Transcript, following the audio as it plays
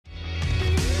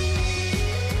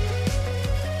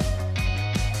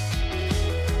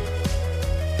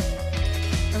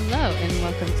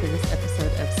to this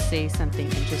episode of Say Something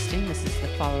Interesting. This is the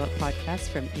follow-up podcast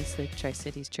from Eastlake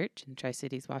Tri-Cities Church in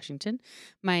Tri-Cities, Washington.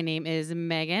 My name is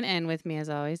Megan, and with me, as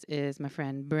always, is my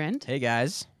friend Brent. Hey,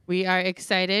 guys. We are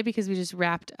excited because we just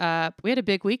wrapped up. We had a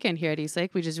big weekend here at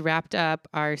Eastlake. We just wrapped up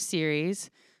our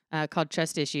series called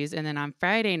Trust Issues, and then on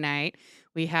Friday night,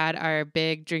 we had our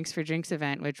big Drinks for Drinks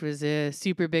event, which was a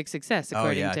super big success,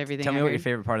 according to everything Tell me I what heard. your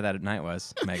favorite part of that night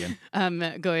was, Megan.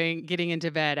 Getting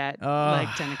into bed at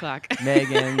like 10 o'clock.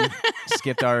 Megan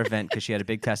skipped our event because she had a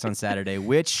big test on Saturday,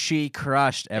 which she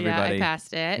crushed, everybody. Yeah, I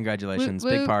passed it. Congratulations.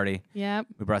 Whoop, Big whoop. party. Yep.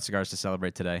 We brought cigars to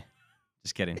celebrate today.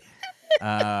 Just kidding.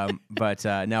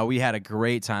 No, we had a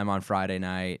great time on Friday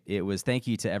night. It was thank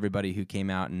you to everybody who came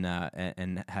out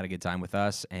and had a good time with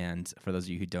us. And for those of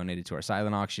you who donated to our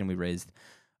silent auction, we raised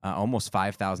almost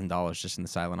 $5,000 just in the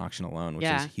silent auction alone, which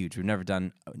is huge. We've never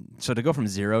done so. To go from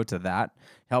zero to that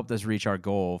helped us reach our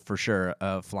goal for sure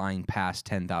of flying past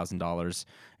 $10,000.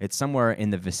 It's somewhere in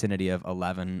the vicinity of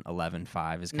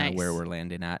 11.5 is kind of where we're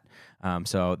landing at.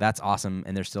 So that's awesome.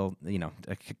 And there's still,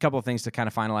 a couple of things to kind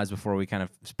of finalize before we kind of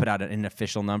put out an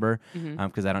official number,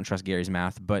 because I don't trust Gary's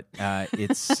math. But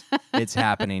it's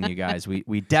happening, you guys.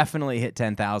 We definitely hit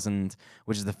 10,000,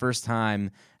 which is the first time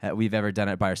we've ever done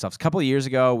it by ourselves. A couple of years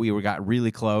ago, we got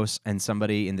really close, and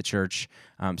somebody in the church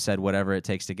said, whatever it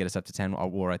takes to get us up to 10,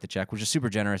 we'll write the check, which is super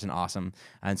generous and awesome.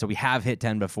 And so we have hit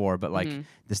 10 before, but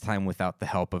this time without the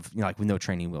help of, with no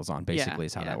training wheels on, basically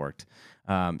is how that worked.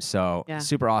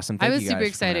 Super awesome. I was super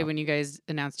excited when you guys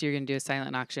announced you were going to do a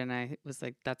silent auction. I was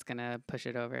like, that's going to push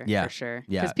it over for sure.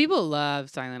 Yeah. Because people love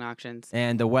silent auctions.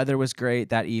 And the weather was great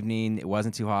that evening. It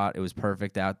wasn't too hot. It was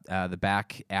perfect out. The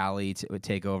back alley would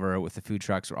take over with the food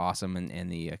trucks were awesome,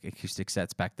 and the acoustic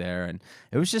sets back there. And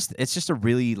it's just a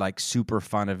really super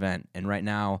fun event. And right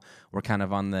now we're kind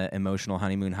of on the emotional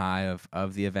honeymoon high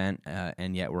of the event.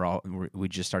 And yet we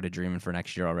just started dreaming for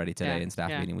next year already today in staff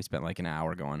meeting. We spent like an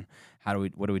hour going,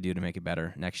 what do we do to make it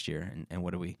better next year? And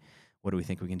what do we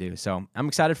think we can do? So I'm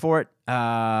excited for it.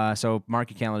 So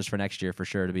mark your calendars for next year for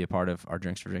sure to be a part of our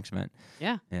Drinks for Drinks event.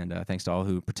 Yeah. And thanks to all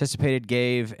who participated,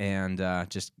 gave, and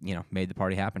just made the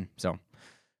party happen. So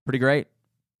pretty great.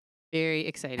 Very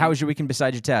exciting. How was your weekend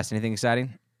besides your test? Anything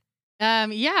exciting?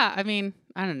 Yeah. I mean,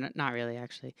 I don't know. Not really,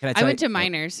 actually. I went to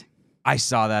Miners. I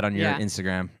saw that on your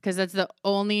Instagram. Because that's the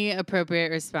only appropriate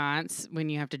response when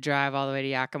you have to drive all the way to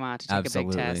Yakima to take a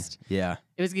big test. Yeah.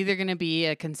 It was either going to be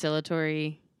a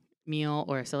conciliatory meal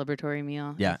or a celebratory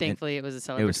meal. Yeah. And thankfully, it was a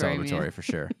celebratory meal. It was celebratory for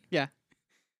sure. Yeah.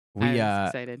 I was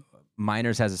excited.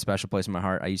 Miners has a special place in my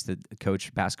heart. I used to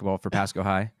coach basketball for Pasco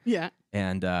High. Yeah.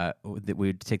 And we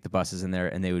would take the buses in there,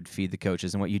 and they would feed the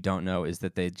coaches. And what you don't know is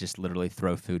that they just literally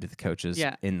throw food to the coaches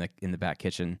in the back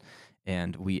kitchen.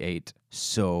 And we ate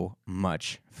so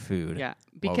much food. Yeah,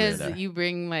 because you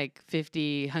bring like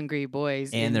 50 hungry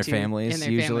boys and their families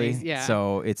usually. Yeah,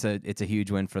 so it's a huge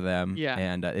win for them. Yeah,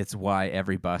 and it's why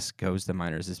every bus goes to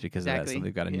Miners is because of that. So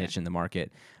they've got a niche in the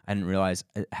market. I didn't realize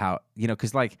how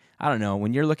because I don't know,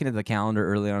 when you're looking at the calendar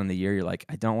early on in the year, you're like,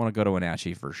 I don't want to go to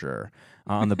Wenatchee for sure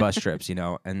on the bus trips,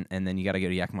 and then you got to go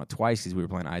to Yakima twice because we were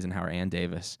playing Eisenhower and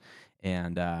Davis.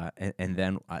 And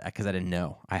then because I didn't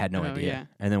know, I had no idea. Yeah.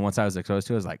 And then once I was exposed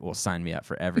to it, I was like, well, sign me up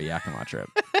for every Yakima trip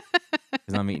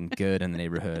because I'm eating good in the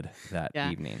neighborhood that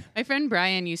evening. My friend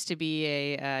Brian used to be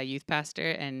a youth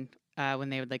pastor, and when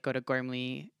they would go to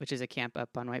Gormley, which is a camp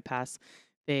up on White Pass,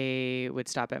 they would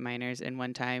stop at Miners. And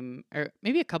one time, or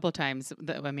maybe a couple times,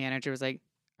 the manager was like,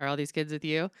 "Are all these kids with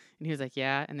you?" And he was like,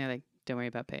 "Yeah." And they're like, "Don't worry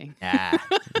about paying."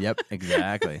 Yep,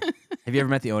 exactly. Have you ever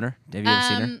met the owner? Have you ever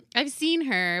seen her? I've seen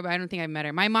her, but I don't think I've met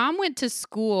her. My mom went to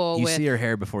school You see her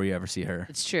hair before you ever see her.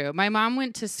 It's true. My mom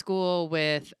went to school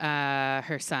with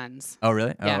her sons. Oh,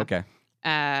 really? Yeah. Oh,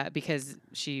 okay. Because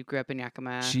she grew up in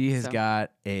Yakima. She has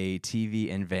got a TV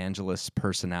evangelist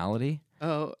personality.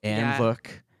 Oh, and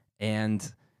look,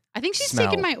 and I think she's smell.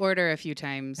 taken my order a few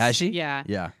times. Has she? Yeah.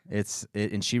 Yeah.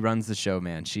 And she runs the show,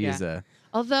 man. She is a...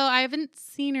 Although I haven't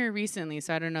seen her recently,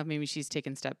 so I don't know if maybe she's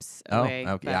taken steps away.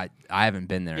 Oh, okay. I haven't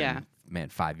been there in,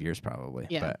 5 years probably.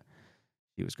 Yeah. But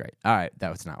she was great. All right. That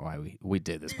was not why we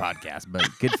did this podcast, but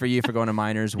good for you for going to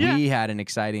Miners. Yeah. We had an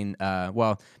exciting,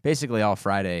 basically all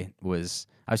Friday I was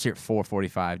here at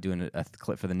 4:45 doing a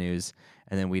clip for the news,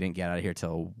 and then we didn't get out of here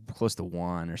till close to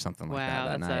 1 or something like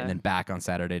that night, and then back on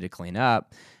Saturday to clean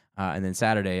up. And then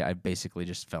Saturday, I basically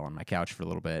just fell on my couch for a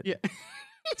little bit. Yeah.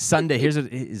 Sunday, here's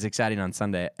what is exciting on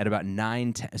Sunday at about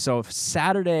 9:10. So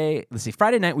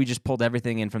Friday night, we just pulled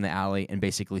everything in from the alley and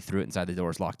basically threw it inside the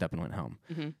doors, locked up, and went home.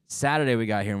 Mm-hmm. Saturday, we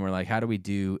got here and we're like, how do we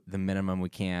do the minimum we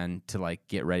can to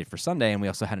get ready for Sunday? And we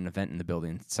also had an event in the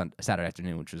building Saturday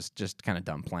afternoon, which was just kind of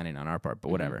dumb planning on our part, but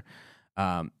whatever.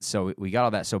 So we got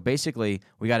all that. So basically,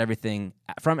 we got everything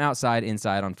from outside,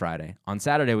 inside on Friday. On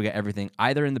Saturday, we got everything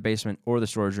either in the basement or the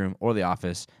storage room or the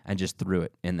office and just threw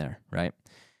it in there, right?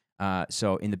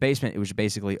 So in the basement, it was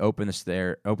basically open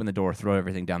the door, throw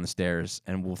everything down the stairs,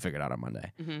 and we'll figure it out on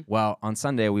Monday. Mhm. Well, on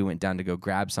Sunday, we went down to go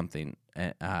grab something.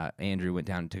 Andrew went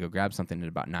down to go grab something at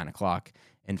about 9 o'clock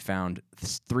and found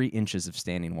 3 inches of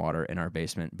standing water in our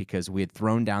basement because we had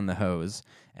thrown down the hose,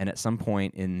 and at some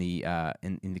point in the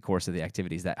in the course of the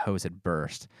activities, that hose had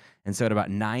burst. And so at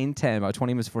about 9:10, about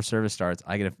 20 minutes before service starts,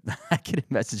 I get a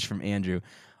message from Andrew.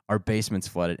 Our basement's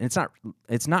flooded. And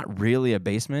it's not really a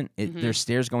basement. There's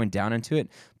stairs going down into it,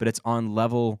 but it's on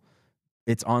level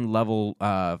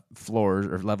floors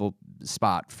or level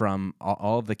spot from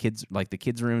all of the kids, like the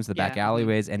kids' rooms, the back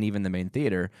alleyways, and even the main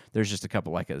theater. There's just a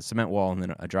couple, like a cement wall and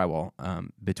then a drywall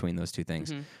between those two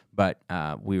things. But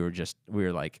we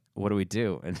were like, what do we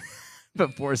do? And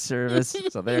before service,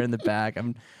 so they're in the back.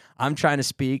 I'm trying to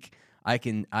speak. Our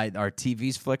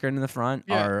TV's flickering in the front.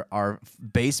 Yeah. Our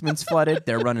basement's flooded.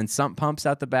 They're running sump pumps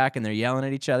out the back, and they're yelling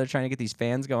at each other, trying to get these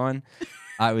fans going.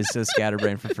 I was so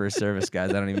scatterbrained for first service,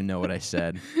 guys. I don't even know what I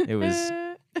said. It was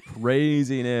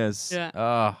craziness. Yeah.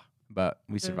 Oh, but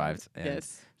we survived and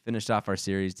Yes. finished off our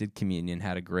series. Did communion.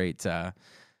 Had a great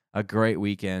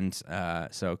weekend.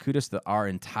 So kudos to our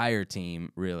entire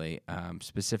team, really.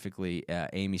 Specifically,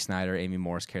 Amy Snyder, Amy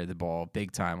Morris carried the ball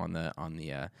big time on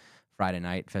the Friday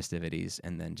night festivities,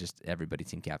 and then just everybody,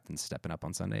 team captains, stepping up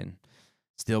on Sunday and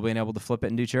still being able to flip it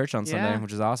and do church on Sunday,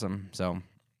 which is awesome. So,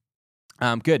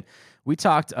 good. We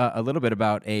talked a little bit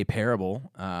about a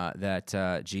parable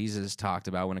that Jesus talked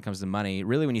about when it comes to money.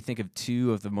 Really, when you think of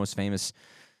two of the most famous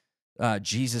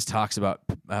Jesus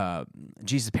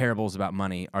parables about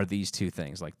money are these two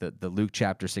things, like the Luke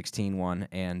chapter 16 one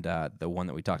and the one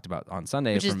that we talked about on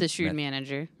Sunday. Which is the shrewd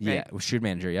manager. Right? Yeah, shrewd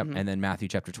manager, yep. And then Matthew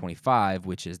chapter 25,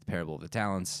 which is the parable of the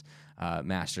talents.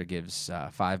 Master gives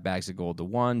 5 bags of gold to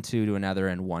one, 2 to another,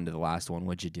 and 1 to the last one.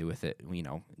 What'd you do with it?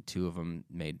 2 of them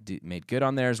made good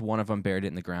on theirs. 1 of them buried it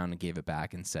in the ground and gave it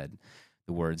back and said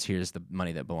the words, here's the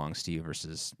money that belongs to you,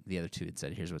 versus the other 2 had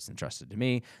said, here's what's entrusted to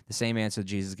me. The same answer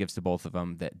Jesus gives to both of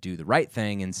them that do the right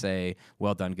thing and say,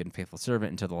 well done, good and faithful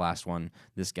servant, until the last one,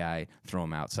 this guy, throw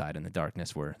him outside in the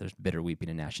darkness where there's bitter weeping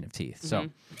and gnashing of teeth. So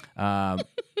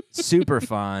super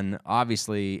fun.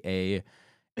 Obviously a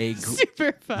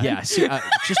super fun. Yeah,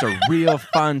 just a real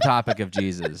fun topic of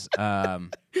Jesus.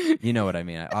 You know what I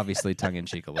mean. Obviously tongue in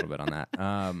cheek a little bit on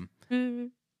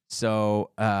that. So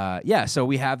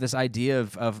we have this idea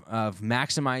of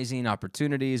maximizing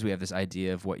opportunities. We have this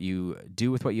idea of what you do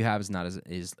with what you have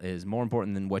is more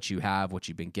important than what you have, what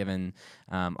you've been given.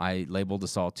 I labeled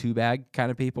us all 2-bag kind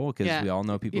of people because we all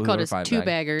know people who are 5-bag.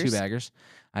 2-baggers. 2-baggers.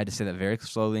 I had to say that very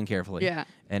slowly and carefully. Yeah.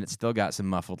 And it still got some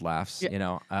muffled laughs,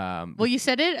 Well, you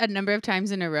said it a number of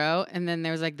times in a row, and then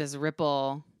there was like this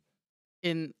ripple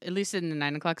at least in the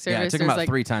 9 o'clock service. Yeah, it took him about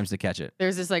 3 times to catch it.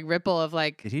 There's this like ripple of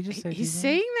like. Did he just say he's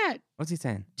saying that What's he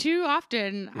saying? too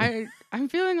often? I'm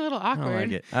feeling a little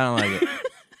awkward. I don't like it.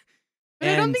 But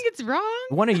I don't think it's wrong.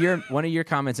 One of your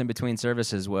comments in between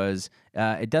services was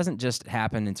it doesn't just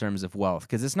happen in terms of wealth,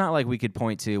 because it's not like we could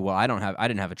point to, well, I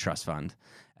didn't have a trust fund,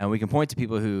 and we can point to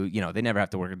people who they never have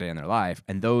to work a day in their life,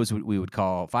 and those we would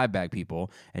call 5-bag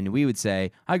people, and we would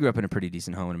say, I grew up in a pretty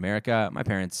decent home in America. My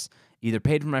parents either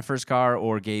paid for my first car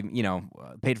or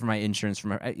paid for my insurance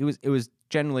from it was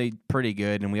generally pretty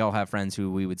good, and we all have friends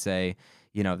who we would say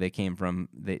they came from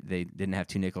they didn't have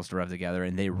 2 nickels to rub together,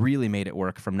 and they really made it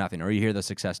work from nothing. Or you hear those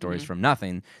success stories from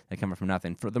nothing, they come from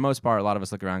nothing. For the most part, a lot of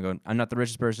us look around going, I'm not the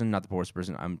richest person, not the poorest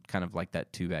person. I'm kind of like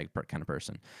that 2-bag kind of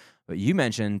person. But you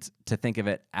mentioned to think of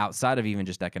it outside of even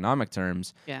just economic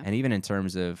terms, and even in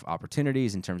terms of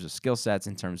opportunities, in terms of skill sets,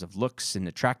 in terms of looks and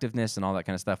attractiveness and all that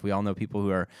kind of stuff. We all know people who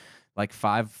are like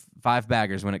five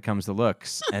baggers when it comes to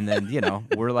looks, and then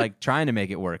we're like trying to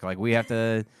make it work. Like we have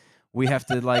to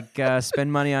like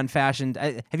spend money on fashion.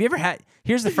 Have you ever had?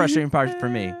 Here's the frustrating part for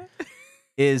me,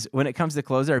 is when it comes to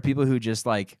clothes, there are people who just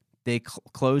like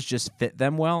clothes just fit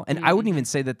them well, and I wouldn't even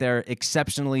say that they're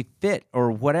exceptionally fit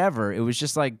or whatever. It was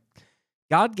just like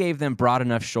God gave them broad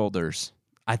enough shoulders.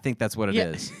 I think that's what it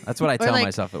is. That's what I tell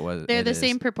myself it was. They're the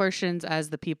same proportions as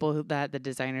the people that the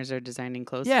designers are designing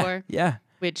clothes for. Yeah.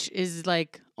 Which is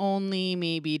like only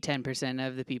maybe 10%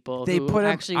 of the people they who put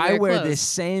actually I wear clothes. this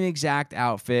same exact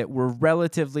outfit. We're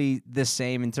relatively the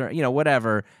same in terms,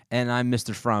 whatever. And I'm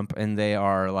Mr. Frump, and they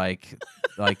are like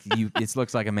you. It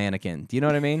looks like a mannequin. Do you know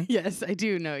what I mean? Yes, I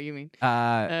do know what you mean.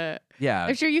 Yeah.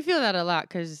 I'm sure you feel that a lot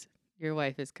because your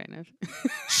wife is kind of.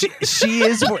 she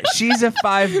is. She's a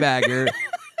 5-bagger,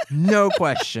 no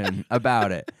question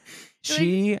about it.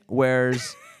 She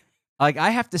wears like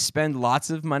I have to spend lots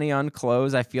of money on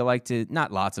clothes. I feel like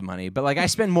not lots of money, but like I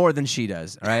spend more than she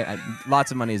does. Right?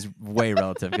 Lots of money is way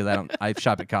relative because I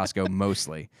shop at Costco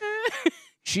mostly.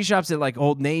 She shops at like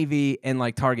Old Navy and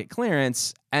like Target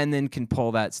clearance, and then can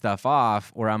pull that stuff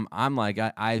off. Where I'm like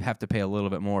I have to pay a little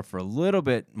bit more for a little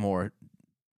bit more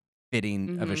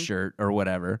fitting of a shirt or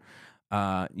whatever.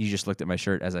 You just looked at my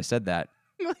shirt as I said that.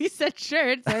 Well, you said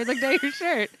shirt, so I looked at your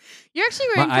shirt. You're actually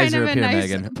wearing My eyes kind are of up a here, nice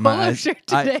Megan. polo shirt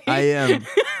today. I am.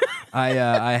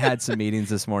 I had some meetings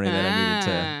this morning that I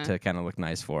needed to kind of look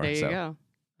nice for. There you go.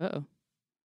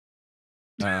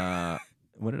 Uh-oh.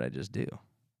 What did I just do?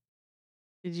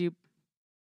 Is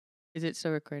it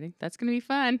still recording? That's going to be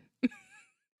fun.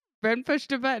 Brent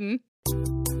pushed a button.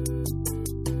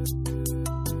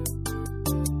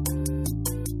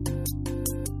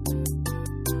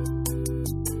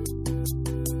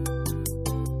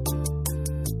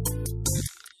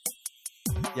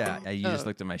 Yeah, you just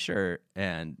looked at my shirt,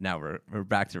 and now we're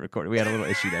back to recording. We had a little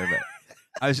issue there, but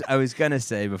I was gonna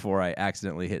say before I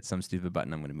accidentally hit some stupid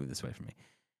button, I'm gonna move this away from me.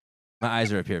 My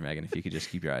eyes are up here, Megan. If you could just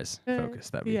keep your eyes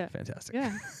focused, that'd be fantastic.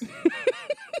 Yeah.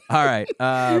 All right.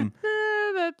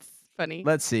 That's funny.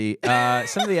 Let's see.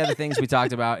 Some of the other things we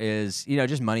talked about is,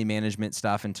 just money management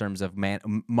stuff in terms of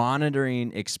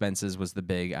monitoring expenses was the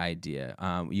big idea.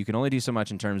 You can only do so much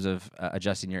in terms of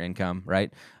adjusting your income,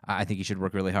 right? I think you should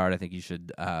work really hard. I think you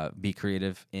should be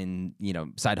creative in,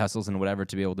 side hustles and whatever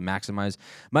to be able to maximize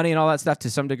money and all that stuff to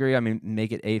some degree. I mean,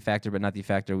 make it a factor, but not the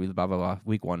factor. Blah, blah, blah.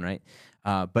 Week 1, right?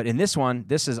 But in this one,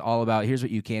 this is all about here's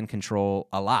what you can control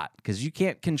a lot, because you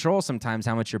can't control sometimes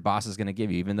how much your boss is going to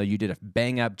give you, even though you did a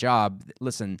bang up job.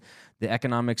 Listen, the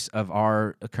economics of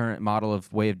our current model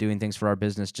of way of doing things for our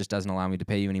business just doesn't allow me to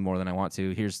pay you any more than I want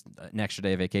to. Here's an extra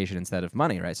day of vacation instead of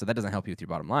money, right? So that doesn't help you with your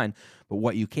bottom line. But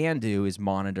what you can do is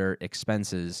monitor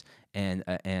expenses,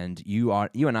 and you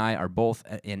and I are both,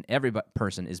 and every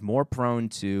person is more prone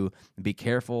to be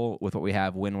careful with what we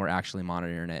have when we're actually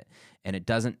monitoring it. And it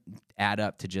doesn't add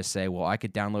up to just say, well, I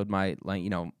could download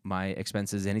my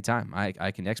expenses anytime. I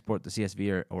can export the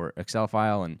CSV or Excel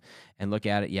file and look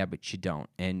at it. Yeah, but you don't.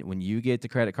 And when you get the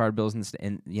credit card bills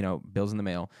and bills in the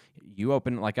mail, you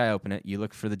open it like I open it. You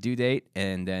look for the due date,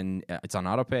 and then it's on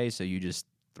auto pay, so you just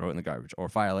throw it in the garbage or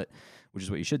file it, which is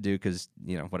what you should do because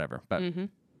whatever. But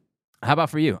how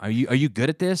about for you? Are you good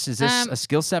at this? Is this a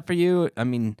skill set for you? I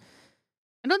mean,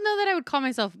 I don't know that I would call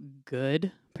myself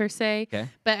good per se,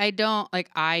 but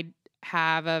I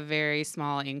have a very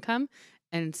small income,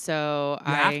 and so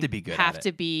you have to be good. Have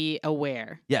to be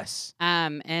aware. Yes.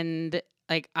 And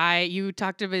you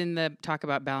talked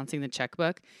about balancing the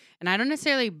checkbook, and I don't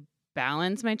necessarily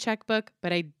balance my checkbook,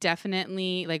 but I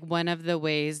definitely one of the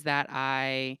ways that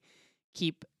I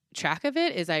keep track of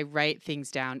it is I write things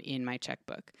down in my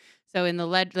checkbook. So in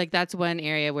the that's one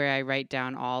area where I write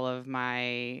down all of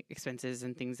my expenses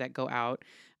and things that go out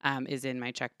is in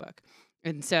my checkbook.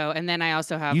 And then I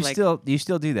also have you still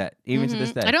do that even to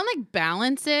this day. I don't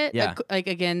balance it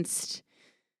against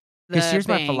the because here's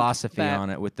bank, my philosophy on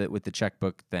it with the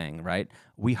checkbook thing, right?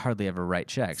 We hardly ever write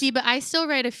checks. See, but I still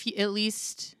write a few, at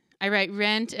least I write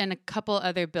rent and a couple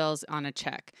other bills on a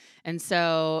check. And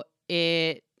so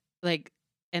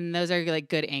and those are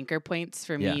good anchor points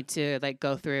for me to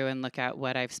go through and look at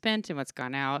what I've spent and what's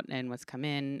gone out and what's come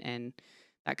in and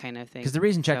that kind of thing. Because the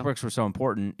reason checkbooks were so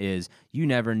important is you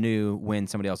never knew when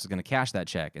somebody else was going to cash that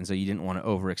check. And so you didn't want to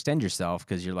overextend yourself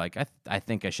because you're like, I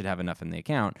think I should have enough in the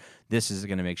account. This is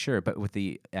going to make sure. But with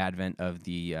the advent of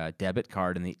the debit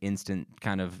card and the instant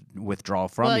kind of withdrawal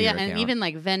from your account. And even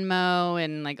Venmo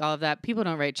and all of that, people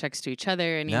don't write checks to each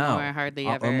other anymore, hardly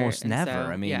ever. Almost never. So,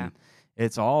 I mean,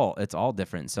 it's all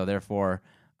different. So therefore,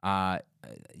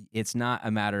 it's not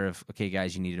a matter of, okay,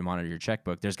 guys, you need to monitor your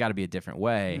checkbook. There's got to be a different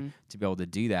way to be able to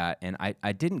do that. And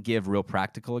I didn't give real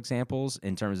practical examples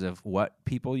in terms of what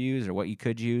people use or what you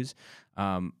could use.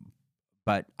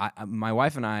 But my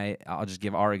wife and I'll just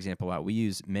give our example out. We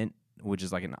use Mint, which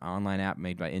is like an online app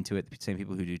made by Intuit, the same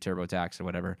people who do TurboTax or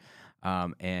whatever.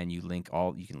 And you can link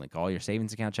all your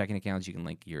savings account, checking accounts. You can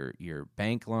link your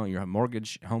bank loan, your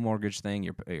home mortgage thing,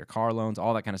 your car loans,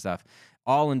 all that kind of stuff,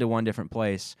 all into one different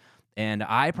place. And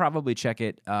I probably check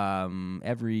it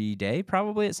every day,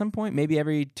 probably at some point, maybe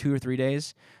every 2 or 3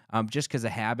 days, just because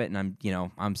of habit. And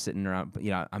I'm sitting around,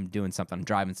 I'm doing something. I'm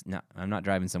driving. No, I'm not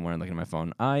driving somewhere and looking at my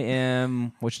phone. I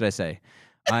am. What should I say?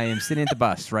 I am sitting at the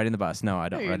bus, riding the bus. No, I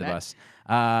don't ride the bus.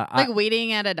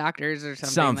 Waiting at a doctor's or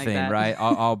something like that. Right?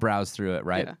 I'll browse through it,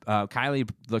 right? Yeah. Kylie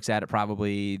looks at it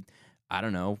probably, I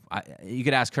don't know. You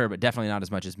could ask her, but definitely not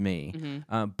as much as me.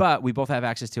 Mm-hmm. But we both have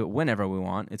access to it whenever we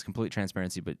want. It's complete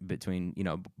transparency between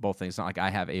both things. It's not like I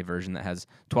have a version that has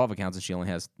 12 accounts and she only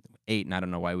has 8, and I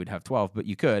don't know why we'd have 12, but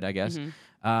you could, I guess.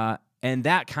 Mhm. And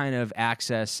that kind of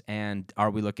access, and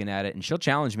are we looking at it? And she'll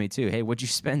challenge me too. Hey, what'd you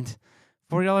spend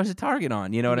 $40 at Target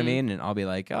on? You know what I Mhm. mean? And I'll be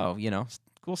like, oh,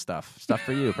 cool stuff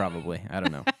for you, probably. I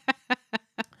don't know.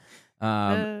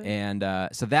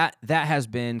 So that has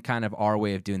been kind of our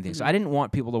way of doing things. So I didn't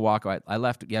want people to walk away. I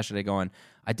left yesterday going,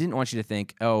 I didn't want you to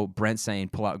think, oh, Brent's saying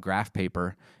pull out graph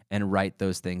paper and write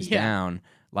those things Yeah. down.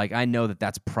 Like, I know that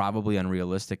that's probably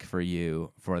unrealistic for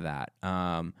you for that.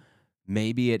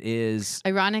 Maybe it is.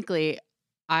 Ironically,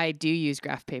 I do use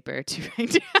graph paper to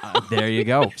write down. There you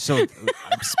go. So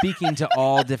I'm speaking to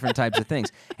all different types of things.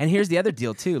 And here's the other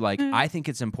deal too. Like, I think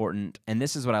it's important, and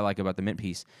this is what I like about the Mint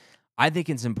piece. I think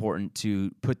it's important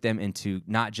to put them into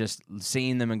not just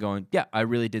seeing them and going, yeah, I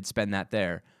really did spend that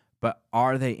there, but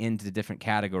are they into the different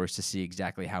categories to see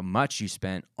exactly how much you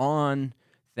spent on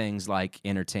things like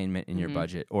entertainment in your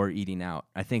budget or eating out.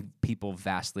 I think people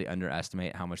vastly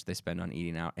underestimate how much they spend on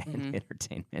eating out and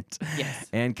entertainment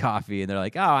and coffee. And they're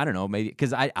like, oh, I don't know, maybe.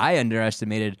 Because I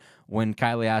underestimated when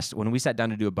Kylie asked, when we sat down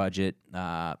to do a budget,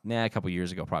 a couple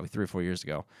years ago, probably 3 or 4 years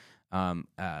ago,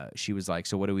 she was like,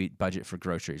 so what do we budget for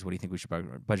groceries? What do you think we should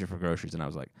budget for groceries? And I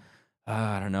was like,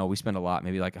 I don't know. We spend a lot,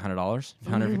 maybe like $100,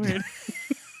 $150.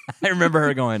 I remember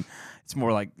her going, it's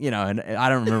more like, and I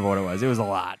don't remember what it was. It was a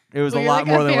lot. It was a lot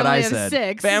more than what I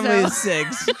said. Family of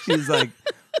 6. She's like,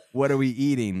 what are we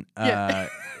eating?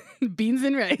 Beans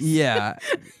and rice. Yeah.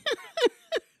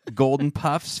 Golden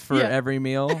Puffs for every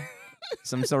meal.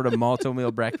 Some sort of malto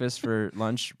meal breakfast for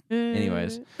lunch.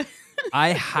 Anyways,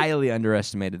 I highly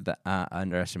underestimated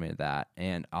that.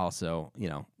 And also,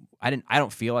 I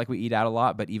don't feel like we eat out a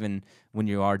lot, but even when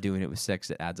you are doing it with 6,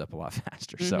 it adds up a lot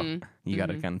faster. So you got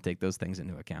to kind of take those things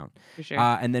into account. For sure.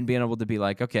 And then being able to be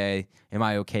like, okay, am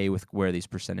I okay with where these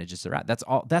percentages are at? That's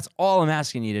all I'm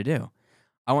asking you to do.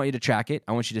 I want you to track it.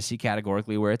 I want you to see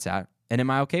categorically where it's at. And am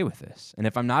I okay with this? And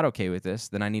if I'm not okay with this,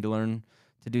 then I need to learn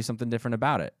to do something different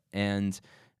about it. And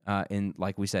in,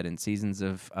 like we said, in seasons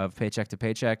of paycheck to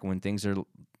paycheck, when things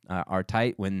are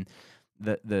tight, when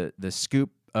the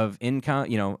scoop of income,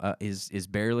 is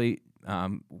barely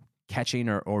catching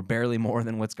or barely more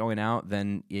than what's going out,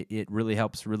 then it really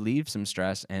helps relieve some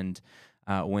stress. And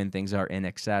when things are in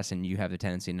excess and you have the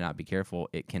tendency to not be careful,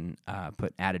 it can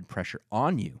put added pressure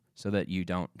on you so that you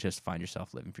don't just find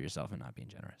yourself living for yourself and not being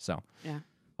generous. So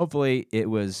hopefully it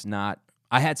was not.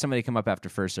 I had somebody come up after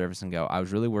first service and go, I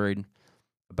was really worried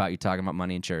about you talking about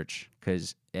money in church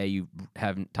because you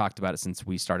haven't talked about it since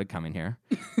we started coming here.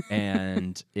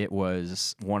 And it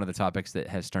was one of the topics that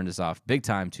has turned us off big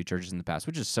time to churches in the past,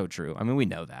 which is so true. I mean, we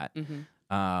know that.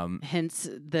 Hence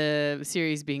the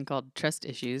series being called Trust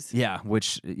Issues. Yeah,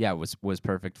 which was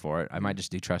perfect for it. I might just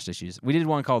do trust issues. We did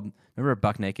one called, remember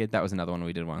Buck Naked? That was another one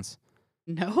we did once.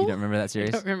 No. You don't remember that series?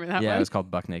 I don't remember that one. Yeah, it was called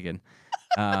Buck Naked.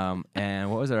 And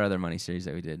what was our other money series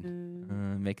that we did?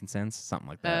 Making Sense? Something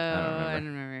like that. I don't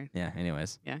remember. Yeah,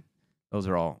 anyways. Yeah. Those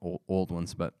are all old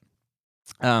ones, but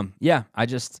I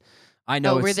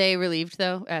know. Were they relieved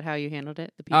though at how you handled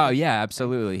it? The people? Oh yeah,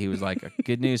 absolutely. He was like,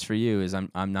 "Good news for you is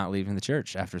I'm not leaving the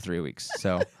church after 3 weeks."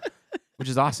 So, which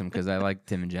is awesome because I like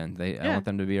Tim and Jen. I want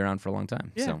them to be around for a long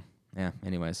time. Yeah. So yeah.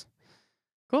 Anyways.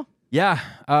 Cool. Yeah.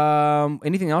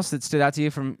 Anything else that stood out to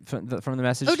you from the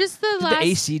message? Oh, just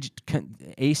the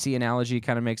AC analogy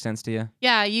kind of makes sense to you.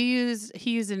 Yeah, he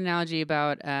used an analogy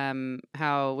about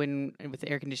how when with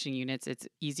air conditioning units, it's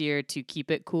easier to keep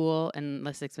it cool and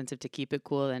less expensive to keep it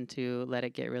cool than to let it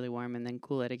get really warm and then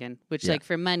cool it again. Which, like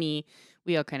for money,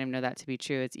 we all kind of know that to be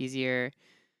true. It's easier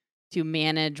to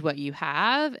manage what you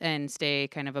have and stay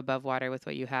kind of above water with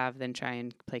what you have than try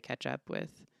and play catch up with.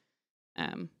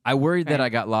 I worried that I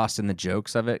got lost in the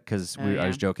jokes of it because I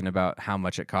was joking about how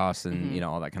much it costs and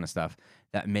all that kind of stuff.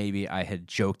 That maybe I had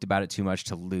joked about it too much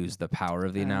to lose the power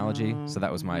of the analogy. So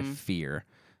that was my fear.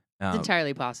 It's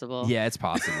entirely possible. Yeah, it's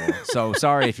possible. So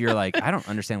sorry if you're like, I don't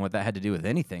understand what that had to do with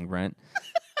anything, Brent.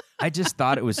 I just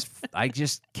thought it was. I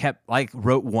just kept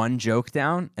wrote one joke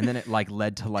down, and then it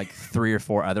led to 3 or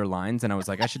 4 other lines, and I was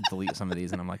like, I should delete some of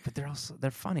these, and I'm like, but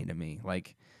they're funny to me,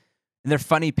 And they're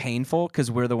funny, painful, because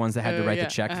we're the ones that had to write the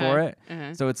check for it.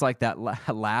 So it's like that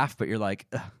laugh, but you're like,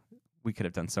 we could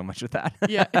have done so much with that.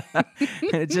 Yeah.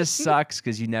 And it just sucks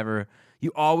because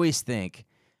you always think,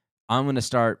 I'm going to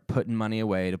start putting money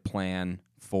away to plan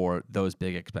for those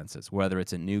big expenses, whether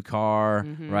it's a new car,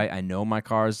 right? I know my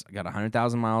car's got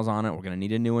 100,000 miles on it. We're going to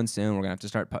need a new one soon. We're going to have to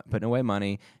start putting away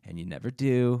money, and you never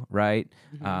do, right?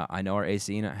 I know our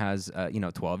AC unit has,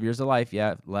 12 years of life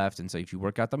left, and so if you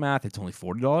work out the math, it's only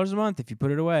 $40 a month if you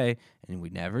put it away, and we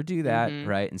never do that,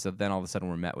 right? And so then all of a sudden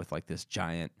we're met with this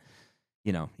giant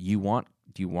do you want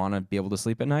to be able to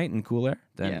sleep at night in cool air?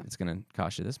 Then Yeah. it's going to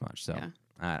cost you this much. So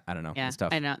I don't know. Yeah, It's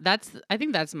tough. I know. I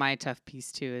think that's my tough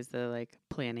piece too, is the like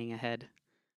planning ahead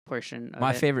portion of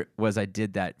My it. favorite was I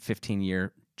did that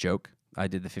 15-year joke. I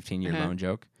did the 15-year Uh-huh. loan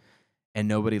joke, and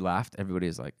nobody laughed. Everybody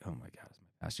was like, "Oh my god, is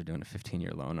my pastor doing a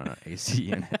 15-year loan on an AC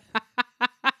unit?"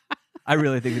 I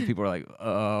really think that people are like,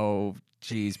 "Oh,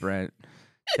 geez, Brent,"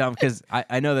 because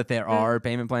I know that there are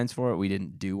payment plans for it. We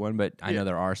didn't do one, but I know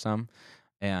there are some,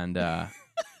 and I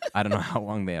don't know how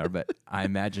long they are, but I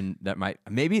imagine that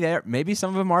maybe some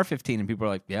of them are 15, and people are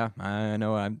like, "Yeah, I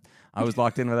know, I was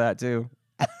locked in with that too."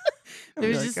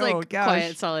 There's Like, just "Oh, like gosh."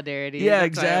 quiet solidarity. Yeah,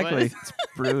 That's why it exactly. was. It's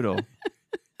brutal.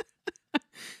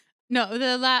 No,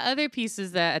 the other piece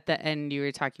is that at the end you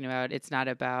were talking about, it's not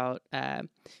about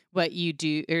what you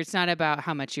do, or it's not about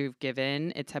how much you've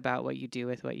given. It's about what you do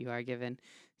with what you are given.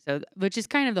 So, which is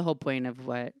kind of the whole point of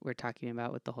what we're talking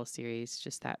about with the whole series,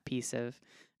 just that piece of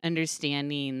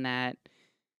understanding that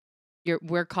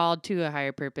we're called to a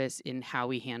higher purpose in how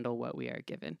we handle what we are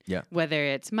given. Yeah. Whether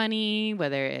it's money,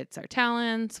 whether it's our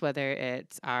talents, whether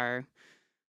it's our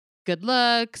good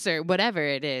looks, or whatever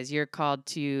it is, you're called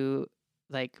to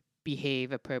like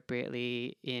behave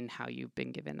appropriately in how you've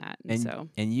been given that.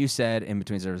 And you said in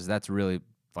between services, that's really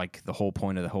like the whole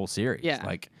point of the whole series. Yeah.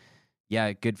 Like,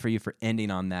 yeah, good for you for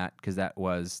ending on that, because that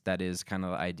is kind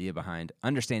of the idea behind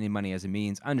understanding money as a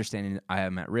means, understanding I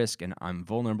am at risk and I'm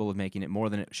vulnerable of making it more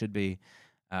than it should be,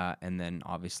 and then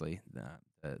obviously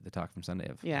the talk from Sunday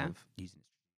of using it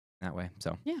that way.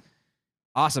 So yeah.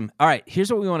 Awesome. All right, here's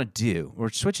what we want to do. We're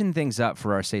switching things up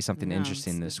for our Say Something No,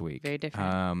 Interesting it's this week. very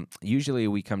different. Usually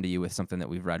we come to you with something that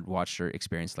we've read, watched, or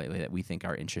experienced lately that we think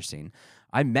are interesting.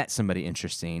 I met somebody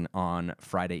interesting on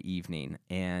Friday evening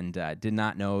and did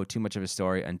not know too much of his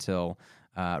story until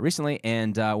recently,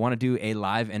 and want to do a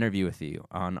live interview with you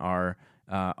on our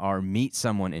Meet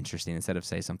Someone Interesting instead of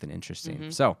Say Something Interesting.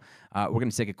 Mhm. So we're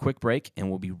going to take a quick break, and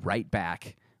we'll be right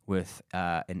back with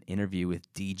an interview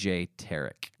with DJ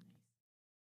Tarek.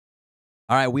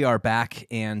 All right, we are back,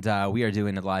 and we are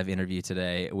doing a live interview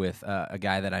today with a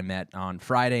guy that I met on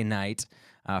Friday night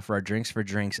for our Drinks for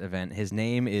Drinks event. His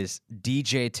name is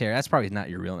DJ Tarek. That's probably not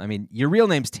your real name. I mean, your real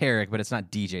name's Tarek, but it's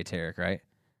not DJ Tarek, right?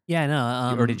 Yeah,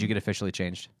 no. Or did you get officially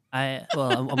changed?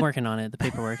 I'm working on it, the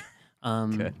paperwork.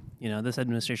 Good. This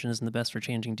administration isn't the best for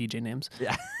changing DJ names.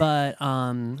 Yeah. But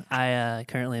I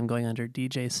currently am going under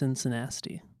DJ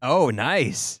Cincinnati. Oh,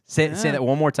 nice. Say that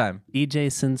one more time.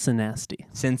 DJ Cincinnati.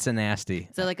 Cincinnati.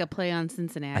 So like a play on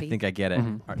Cincinnati. I think I get it.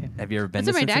 Mhm. All right. Have you ever been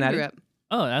That's to where my Cincinnati? dad grew up.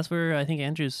 Oh, that's where I think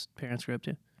Andrew's parents grew up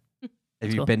too. Have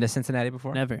you Cool. been to Cincinnati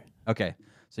before? Never. Okay.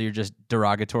 So you're just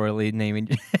derogatorily naming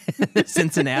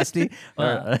Cincinnati?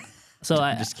 Well, So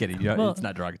I'm just kidding. well- It's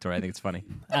not derogatory. I think it's funny.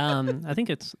 I think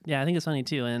it's funny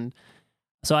too. And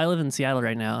so I live in Seattle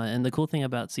right now, and the cool thing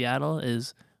about Seattle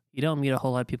is you don't meet a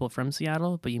whole lot of people from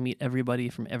Seattle, but you meet everybody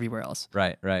from everywhere else.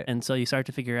 Right. And so you start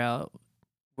to figure out,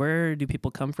 where do people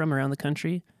come from around the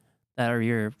country that are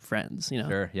your friends,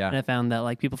 Sure. Yeah. And I found that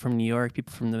like people from New York,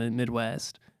 people from the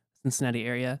Midwest, Cincinnati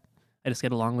area, I just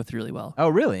get along with really well. Oh,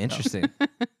 really? Interesting.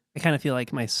 I kind of feel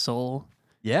like my soul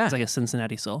Yeah. is like a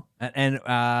Cincinnati soul. And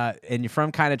you're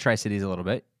from kind of Tri-Cities a little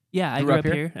bit. Yeah, I Grew grew up up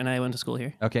here? here and I went to school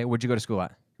here, Okay. Where'd you go to school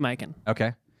at? Mikan.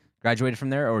 Okay. Graduated from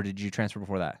there, or did you transfer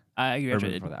before that? I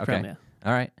graduated before that, from, okay. yeah.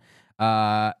 All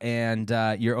right. And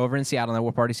you're over in Seattle now.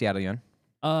 What part of Seattle are you in?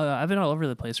 I've been all over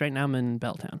the place. Right now I'm in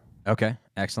Belltown. Okay.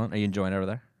 Excellent. Are you enjoying it over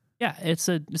there? Yeah, it's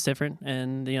different,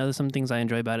 and there's some things I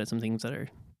enjoy about it, some things that are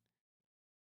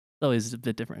always a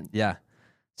bit different. Yeah.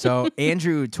 So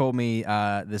Andrew told me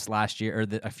this last year, or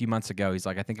a few months ago, he's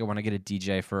like, I think I want to get a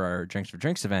DJ for our Drinks for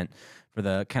Drinks event for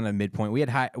the kind of midpoint. We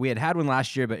had one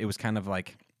last year, but it was kind of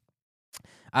like,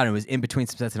 I don't know, it was in between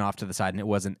some sets and off to the side, and it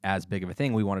wasn't as big of a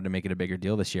thing. We wanted to make it a bigger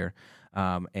deal this year. So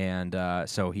how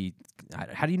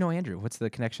do you know Andrew? What's the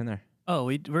connection there? Oh,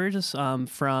 we're just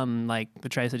from like the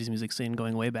Tri-Cities music scene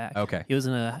going way back. Okay. He was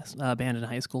in a band in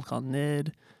high school called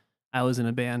NID. I was in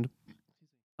a band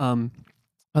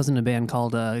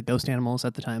called Ghost Animals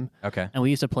at the time. Okay. And we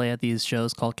used to play at these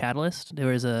shows called Catalyst. There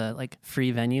was a like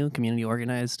free venue, community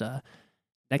organized,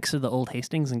 next to the old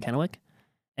Hastings in Kennewick.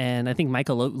 And I think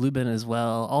Michael Lubin as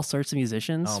well. All sorts of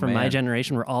musicians from my man.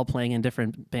 generation were all playing in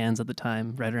different bands at the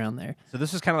time, right around there. So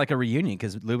this was kind of like a reunion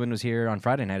because Lubin was here on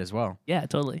Friday night as well. Yeah,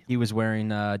 totally. He was wearing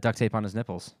duct tape on his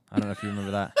nipples. I don't know if you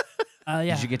remember that.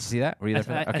 Yeah. Did you get to see that? Were you there for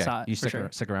that? I Okay. saw it, You for sure.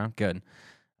 stick around? Good.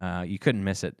 You couldn't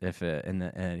miss it if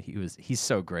he's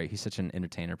so great. He's such an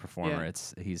entertainer performer.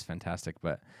 Yeah. He's fantastic.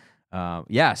 But so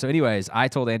anyways, I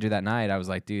told Andrew that night, I was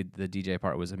like, dude, the DJ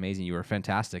part was amazing. You were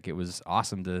fantastic. It was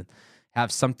awesome to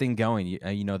have something going.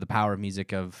 You know, the power of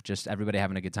music of just everybody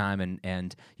having a good time,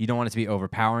 and you don't want it to be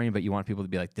overpowering, but you want people to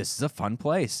be like, this is a fun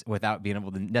place without being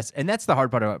able to. And that's the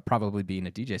hard part about probably being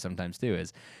a DJ sometimes too,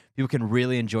 is people can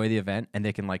really enjoy the event and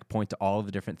they can like point to all of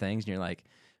the different things, and you're like,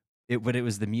 but it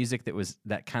was the music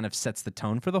that kind of sets the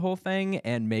tone for the whole thing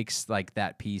and makes like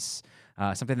that piece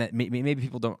something that maybe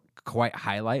people don't quite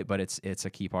highlight, but it's a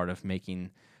key part of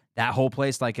making that whole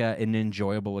place like an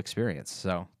enjoyable experience.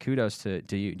 So kudos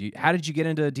to you. How did you get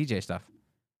into DJ stuff?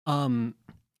 Kind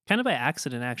of by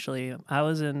accident, actually. I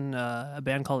was in a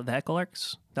band called the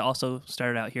Hecklarks that also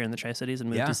started out here in the Tri-Cities and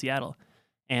moved to Seattle.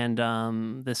 And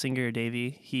the singer, Davey,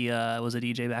 he was a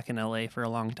DJ back in LA for a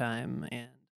long time and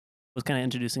was kind of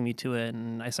introducing me to it.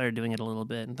 And I started doing it a little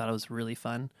bit and thought it was really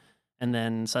fun. And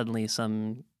then suddenly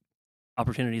some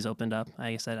opportunities opened up.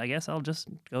 I said, I guess I'll just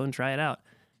go and try it out.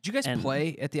 Did you guys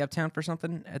play at the Uptown for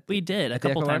something? We did a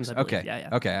couple times. I believe. Okay. Yeah.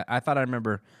 Okay. I thought I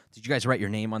remember. Did you guys write your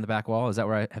name on the back wall? Is that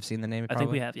where I have seen the name? I think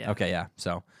we have. Yeah. Okay. Yeah.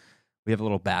 So we have a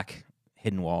little back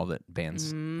hidden wall that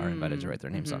bands are invited to write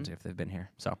their names onto if they've been here.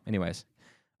 So, anyways.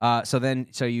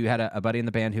 So you had a buddy in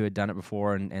the band who had done it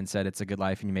before and said it's a good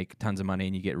life and you make tons of money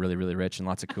and you get really, really rich and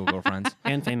lots of cool girlfriends.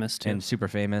 And famous too. And super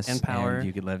famous. And power. And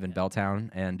you could live in Belltown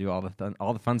and do all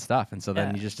the fun stuff. And so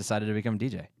then you just decided to become a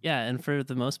DJ. Yeah, and for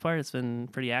the most part, it's been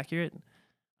pretty accurate.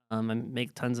 I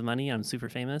make tons of money. I'm super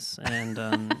famous. And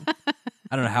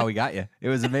I don't know how we got you. It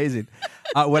was amazing.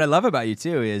 What I love about you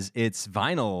too is it's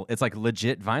vinyl. It's like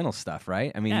legit vinyl stuff,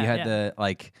 right? I mean, you had the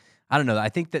like, I don't know. I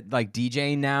think that like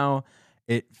DJing now,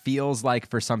 it feels like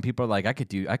for some people, like I could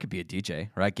be a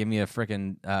DJ, right? Give me a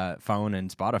freaking phone and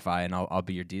Spotify, and I'll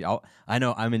be your DJ. I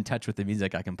know I'm in touch with the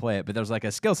music, I can play it, but there's like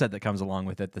a skill set that comes along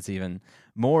with it that's even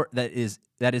more that is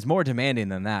more demanding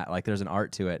than that. Like there's an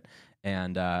art to it,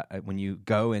 and when you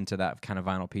go into that kind of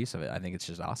vinyl piece of it, I think it's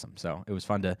just awesome. So it was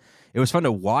fun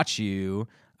to watch you.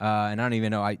 And I don't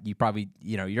even know. You probably,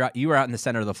 you were out in the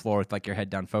center of the floor with like your head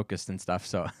down, focused and stuff.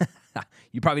 So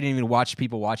you probably didn't even watch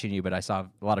people watching you, but I saw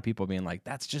a lot of people being like,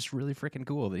 "That's just really freaking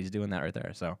cool that he's doing that right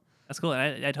there." So that's cool.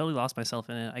 I totally lost myself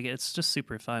in it. It's just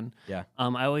super fun. Yeah.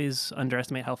 I always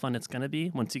underestimate how fun it's gonna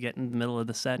be once you get in the middle of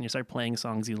the set and you start playing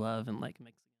songs you love and like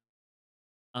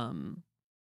mixing.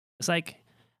 It's like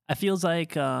it feels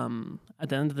like at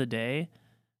the end of the day,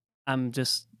 I'm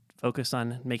just focused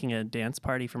on making a dance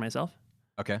party for myself.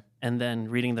 Okay. And then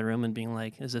reading the room and being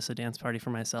like, is this a dance party for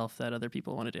myself that other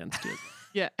people want to dance to?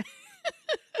 Yeah.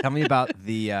 Tell me about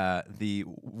the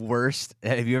worst.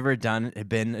 Have you ever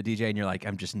been a DJ and you're like,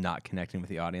 I'm just not connecting with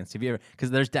the audience? Have you ever? Because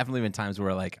there's definitely been times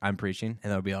where like I'm preaching and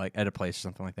there'll be like at a place or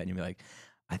something like that, and you'll be like,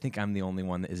 I think I'm the only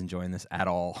one that is enjoying this at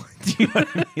all. Do you know what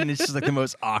I mean? It's just like the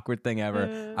most awkward thing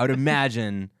ever. I would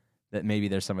imagine that maybe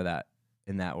there's some of that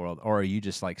in that world, or are you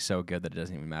just like so good that it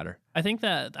doesn't even matter? I think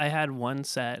that I had one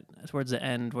set towards the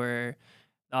end where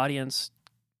the audience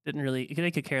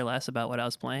they could care less about what I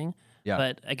was playing. Yeah.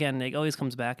 But again, it always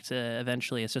comes back to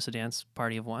eventually it's just a dance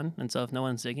party of one. And so if no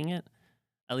one's digging it,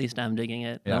 at least I'm digging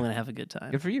it. And I'm going to have a good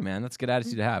time. Good for you, man. That's a good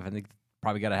attitude to have. I think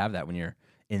probably got to have that when you're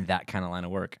in that kind of line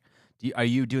of work. Are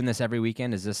you doing this every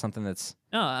weekend? Is this something that's...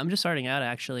 No, I'm just starting out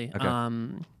actually. Okay.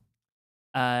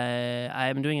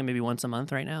 I'm doing it maybe once a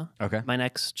month right now. Okay. My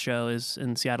next show is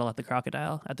in Seattle at the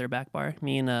Crocodile at their back bar.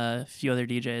 Me and a few other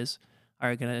DJs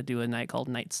are going to do a night called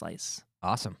Night Slice.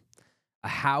 Awesome.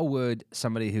 How would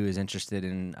somebody who is interested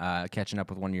in catching up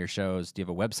with one of your shows, do you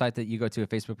have a website that you go to, a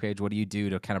Facebook page? What do you do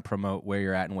to kind of promote where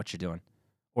you're at and what you're doing?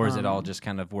 Or is it all just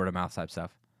kind of word of mouth type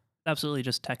stuff? Absolutely,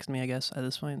 just text me, I guess, at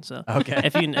this point. So okay.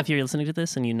 if you're listening to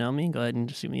this and you know me, go ahead and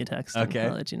just shoot me a text. Okay.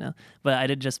 I'll let you know. But I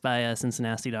did just buy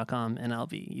Cincinnati.com, and I'll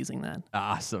be using that.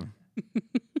 Awesome.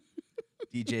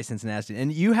 DJ Cincinnati.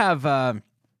 And you have an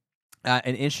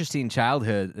interesting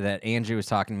childhood that Andrew was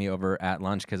talking to me over at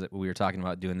lunch because we were talking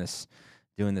about doing this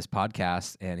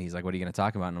podcast, and he's like, what are you going to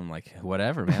talk about? And I'm like,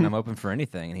 whatever, man. I'm open for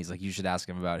anything. And he's like, you should ask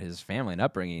him about his family and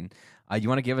upbringing. You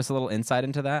want to give us a little insight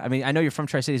into that? I mean, I know you're from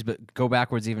Tri-Cities, but go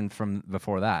backwards even from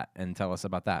before that and tell us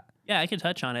about that. Yeah, I could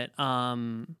touch on it.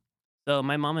 So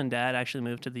my mom and dad actually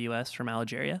moved to the U.S. from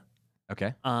Algeria.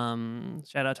 Okay.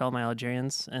 Shout out to all my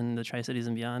Algerians and the Tri-Cities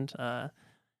and beyond.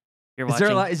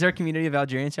 Is there a community of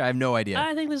Algerians here? I have no idea.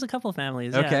 I think there's a couple of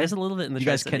families. Okay. Yeah, there's a little bit in the You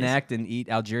guys Tri-Cities. connect and eat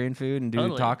Algerian food and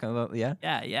talk a little, yeah?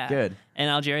 Yeah. Good. And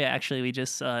Algeria, actually, we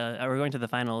just we're going to the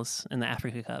finals in the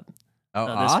Africa Cup. Oh,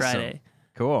 this awesome. Friday.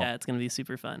 Cool. Yeah, it's going to be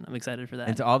super fun. I'm excited for that.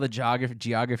 And to all the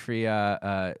geography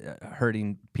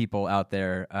hurting people out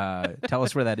there, tell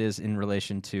us where that is in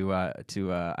relation to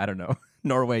I don't know,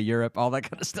 Norway, Europe, all that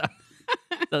kind of stuff.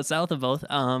 So south of both.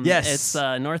 Yes. It's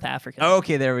North Africa.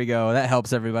 Okay, there we go. That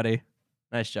helps everybody.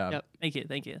 Nice job. Yep.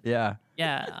 Thank you. Yeah.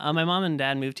 Yeah, my mom and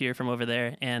dad moved here from over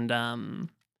there, and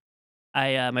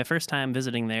I my first time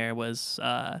visiting there was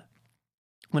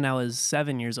when I was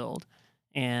 7 years old,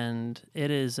 and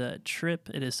it is a trip.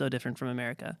 It is so different from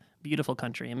America. Beautiful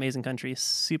country, amazing country,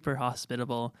 super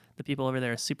hospitable. The people over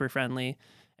there are super friendly.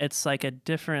 It's like a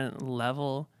different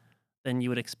level than you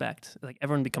would expect. Like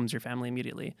everyone becomes your family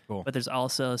immediately. Cool. But there's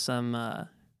also some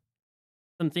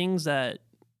things that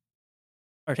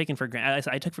are taken for granted.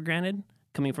 I took for granted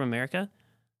coming from America,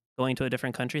 going to a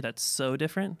different country that's so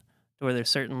different, to where there's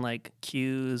certain like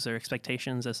cues or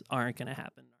expectations that aren't going to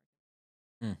happen.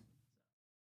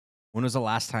 When was the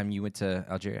last time you went to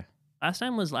Algeria? Last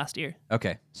time was last year.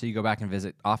 Okay, so you go back and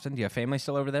visit often. Do you have family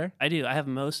still over there? I do. I have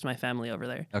most of my family over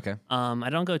there. Okay. I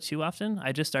don't go too often.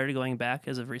 I just started going back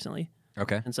as of recently,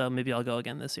 Okay. and so maybe I'll go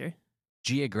again this year.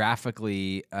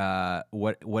 Geographically,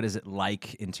 what is it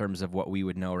like in terms of what we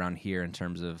would know around here? In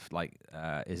terms of like,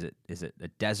 is it a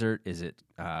desert? Is it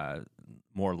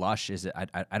more lush? Is it?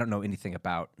 I don't know anything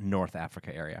about North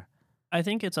Africa area. I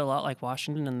think it's a lot like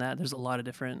Washington in that there's a lot of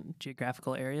different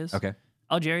geographical areas. Okay.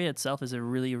 Algeria itself is a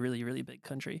really, really, really big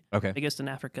country. Okay. Biggest in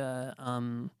Africa.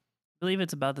 I believe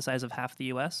it's about the size of half the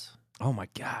U.S. Oh my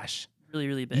gosh. Really,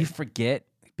 really big. You forget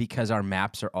because our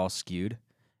maps are all skewed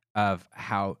of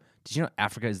how. Did you know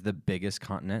Africa is the biggest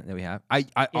continent that we have? I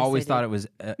always thought it was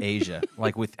Asia,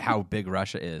 like with how big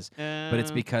Russia is. But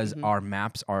it's because our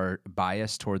maps are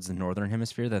biased towards the northern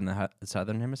hemisphere than the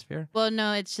southern hemisphere. Well,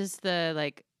 no, it's just the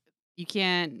like. You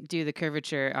can't do the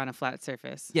curvature on a flat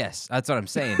surface. Yes, that's what I'm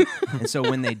saying. And so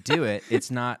when they do it, it's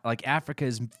not like Africa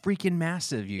is freaking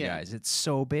massive, you guys. It's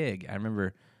so big. I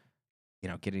remember,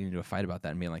 getting into a fight about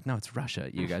that and being like, no, it's Russia,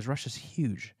 you guys. Russia's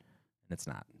huge. And it's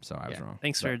not. So I was wrong.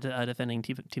 Thanks for defending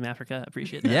Team Africa. I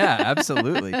appreciate that. Yeah,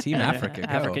 absolutely. Team Africa. Go.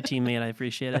 Africa teammate. I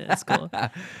appreciate it. It's cool.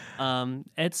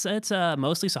 It's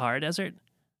mostly Sahara Desert.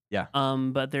 Yeah.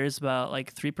 But there's about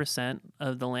like 3%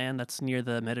 of the land that's near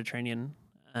the Mediterranean.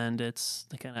 And it's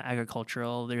the kind of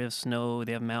agricultural. They have snow.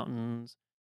 They have mountains.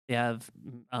 They have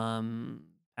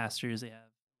pastures. They have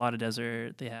a lot of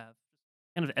desert. They have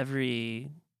kind of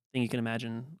everything you can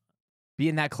imagine.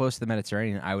 Being that close to the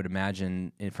Mediterranean, I would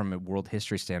imagine, from a world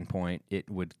history standpoint, it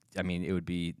would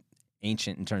be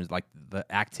ancient in terms of like the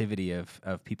activity of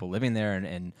people living there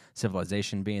and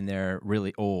civilization being there,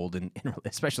 really old, and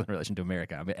especially in relation to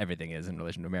America. I mean, everything is in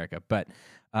relation to America. But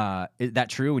is that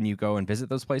true when you go and visit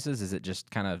those places? Is it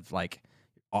just kind of like,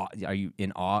 are you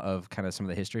in awe of kind of some of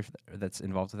the history that's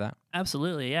involved with that?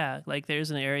 Absolutely, yeah. Like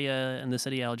there's an area in the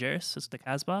city of Algiers, it's the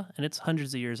Casbah, and it's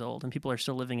hundreds of years old, and people are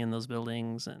still living in those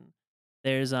buildings. And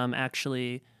there's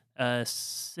actually a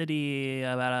city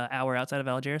about an hour outside of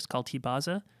Algiers called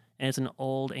Tibaza. And it's an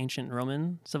old ancient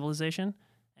Roman civilization.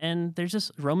 And there's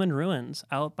just Roman ruins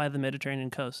out by the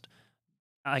Mediterranean coast.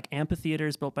 Like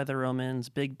amphitheaters built by the Romans,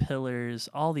 big pillars,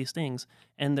 all these things.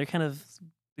 And they're kind of,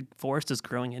 the forest is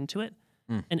growing into it.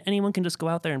 And anyone can just go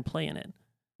out there and play in it.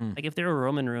 Like if there were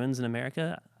Roman ruins in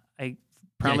America, I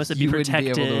promise it'd be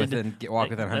protected. You wouldn't be able to walk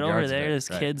within 100 yards. But over there, there's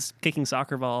right. kids kicking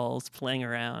soccer balls, playing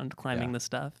around, climbing the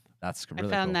stuff. That's really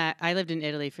I found cool. that I lived in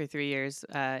Italy for 3 years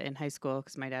in high school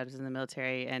because my dad was in the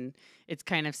military, and it's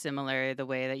kind of similar. The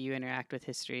way that you interact with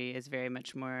history is very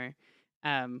much more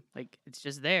like it's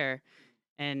just there,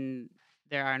 and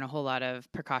there aren't a whole lot of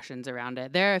precautions around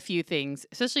it. There are a few things,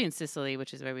 especially in Sicily,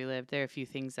 which is where we lived. There are a few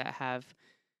things that have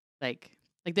like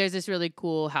there's this really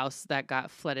cool house that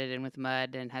got flooded in with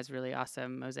mud and has really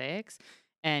awesome mosaics.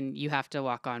 And you have to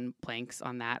walk on planks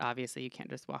on that. Obviously, you can't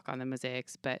just walk on the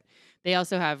mosaics. But they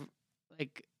also have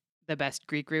like the best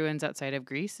Greek ruins outside of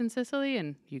Greece and Sicily,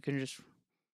 and you can just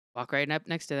walk right up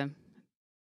next to them.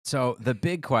 So the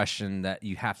big question that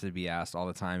you have to be asked all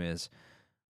the time is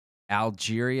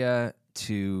Algeria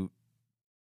to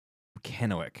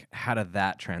Kennewick. How did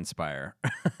that transpire?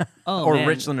 Or man.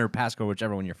 Richland or Pasco,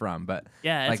 whichever one you're from. But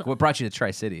like, what brought you to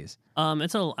Tri-Cities?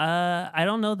 It's I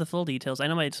don't know the full details. I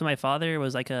know my father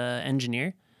was like a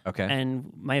engineer. Okay.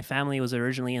 And my family was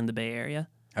originally in the Bay Area.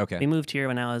 Okay. We moved here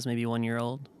when I was maybe 1 year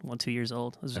old, 2 years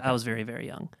old. I was very, very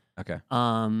young. Okay.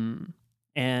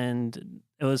 And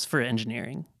it was for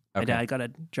engineering. My Okay. dad got a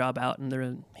job out in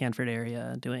the Hanford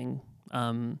area doing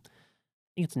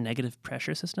I think it's negative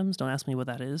pressure systems. Don't ask me what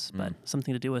that is, but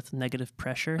something to do with negative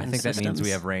pressure. I and think systems. that means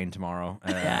we have rain tomorrow.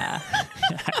 Yeah,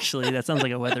 actually, that sounds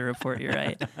like a weather report. You're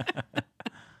right.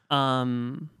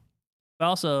 But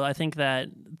also, I think that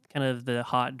kind of the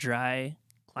hot, dry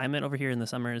climate over here in the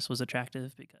summers was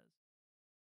attractive because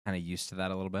kind of used to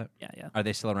that a little bit. yeah. Are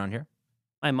they still around here?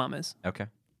 My mom is. Okay.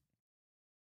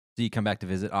 Do you come back to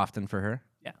visit often for her?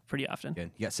 Yeah, pretty often.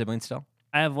 Good. You got siblings still?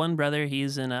 I have one brother.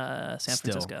 He's in San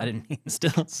Francisco. I didn't mean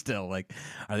still. Like,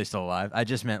 are they still alive? I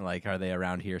just meant like, are they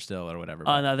around here still or whatever?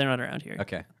 Oh, no, they're not around here.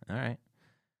 Okay. All right.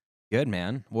 Good,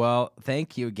 man. Well,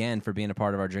 thank you again for being a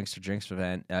part of our Drinks to Drinks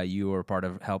event. You were part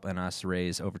of helping us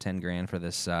raise over $10,000 for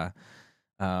this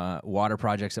water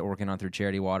projects that we're working on through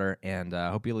Charity Water, and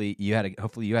hopefully you had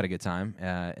a good time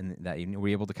in that evening. Were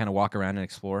you able to kind of walk around and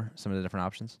explore some of the different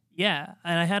options? Yeah,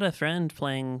 and I had a friend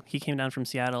playing. He came down from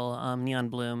Seattle, Neon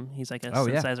Bloom. He's like a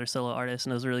synthesizer solo artist,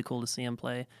 and it was really cool to see him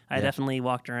play. I definitely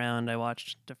walked around. I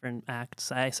watched different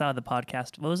acts. I saw the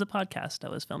podcast. What was the podcast I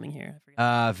was filming here? I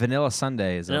forgot. Vanilla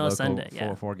Sunday is Vanilla a local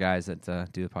Sunday, four guys that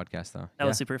do the podcast, though. That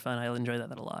was super fun. I enjoyed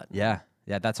that a lot.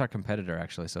 Yeah, that's our competitor,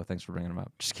 actually, so thanks for bringing him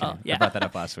up. Just kidding. Oh, yeah. I brought that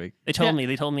up last week. They told me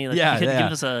like, you could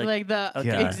give us a... Like the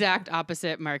exact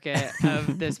opposite market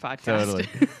of this podcast. Totally.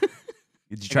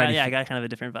 Did you try I got kind of a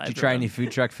different vibe. Did you try any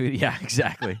food truck food? Yeah,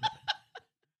 exactly.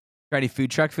 Try any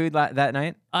food truck food that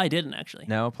night? I didn't, actually.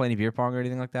 No? Play any beer pong or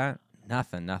anything like that?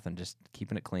 Nothing. Just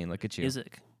keeping it clean. Look at you.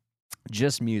 Music.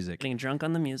 Just music. Getting drunk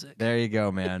on the music. There you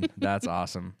go, man. That's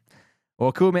awesome.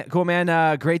 Well, cool,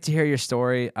 man. Great to hear your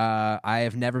story. I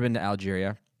have never been to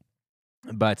Algeria,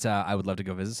 but I would love to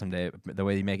go visit someday. The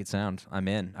way you make it sound, I'm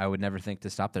in. I would never think to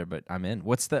stop there, but I'm in.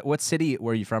 What city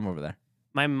were you from over there?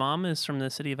 My mom is from the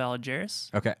city of Algiers.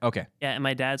 Okay. Yeah, and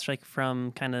my dad's like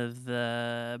from kind of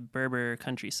the Berber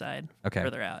countryside,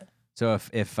 further out. So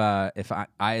if I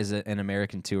as an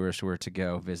American tourist were to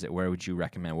go visit, where would you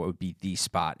recommend? What would be the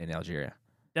spot in Algeria?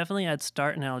 Definitely, I'd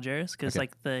start in Algiers because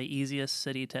like the easiest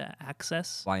city to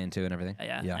access, fly into and everything.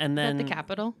 Yeah. And then the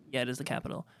capital. Yeah, it is the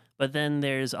capital. But then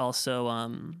there's also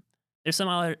there's some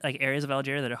other like areas of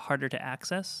Algeria that are harder to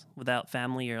access without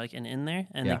family or like an in there,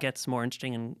 and it gets more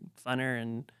interesting and funner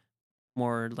and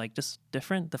more like just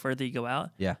different the further you go out.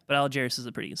 Yeah. But Algiers is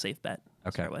a pretty safe bet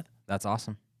to start with. That's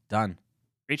awesome. Done.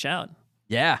 Reach out.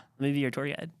 Yeah. Maybe your tour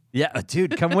guide. Yeah,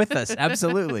 dude, come with us.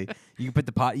 Absolutely. You can put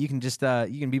the pot. You can just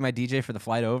you can be my DJ for the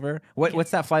flight over.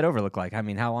 What's that flight over look like? I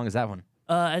mean, how long is that one?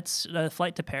 It's a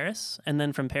flight to Paris, and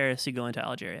then from Paris you go into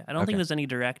Algeria. I don't think there's any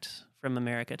direct from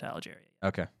America to Algeria.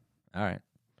 Okay. All right.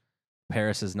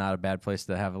 Paris is not a bad place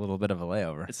to have a little bit of a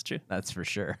layover. It's true. That's for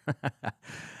sure.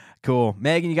 Cool.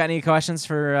 Megan, you got any questions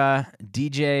for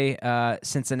DJ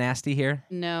Cincinnati here?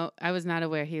 No, I was not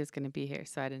aware he was going to be here,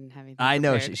 so I didn't have anything. I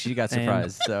know prepared. she got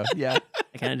surprised. So yeah,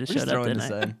 I kind of just showed up, didn't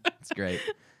I? It's great.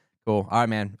 Cool. All right,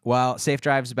 man. Well, safe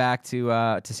drives back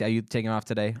to see. Are you taking off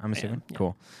today? I'm assuming. Yeah.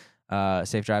 Cool.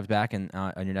 Safe drives back and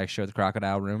on your next show at the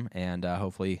Crocodile Room, and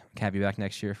hopefully have you back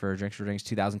next year for Drinks for Drinks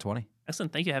 2020.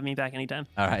 Excellent. Thank you. Have me back anytime.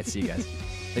 All right. See you guys.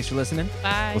 Thanks for listening.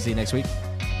 Bye. We'll see you next week.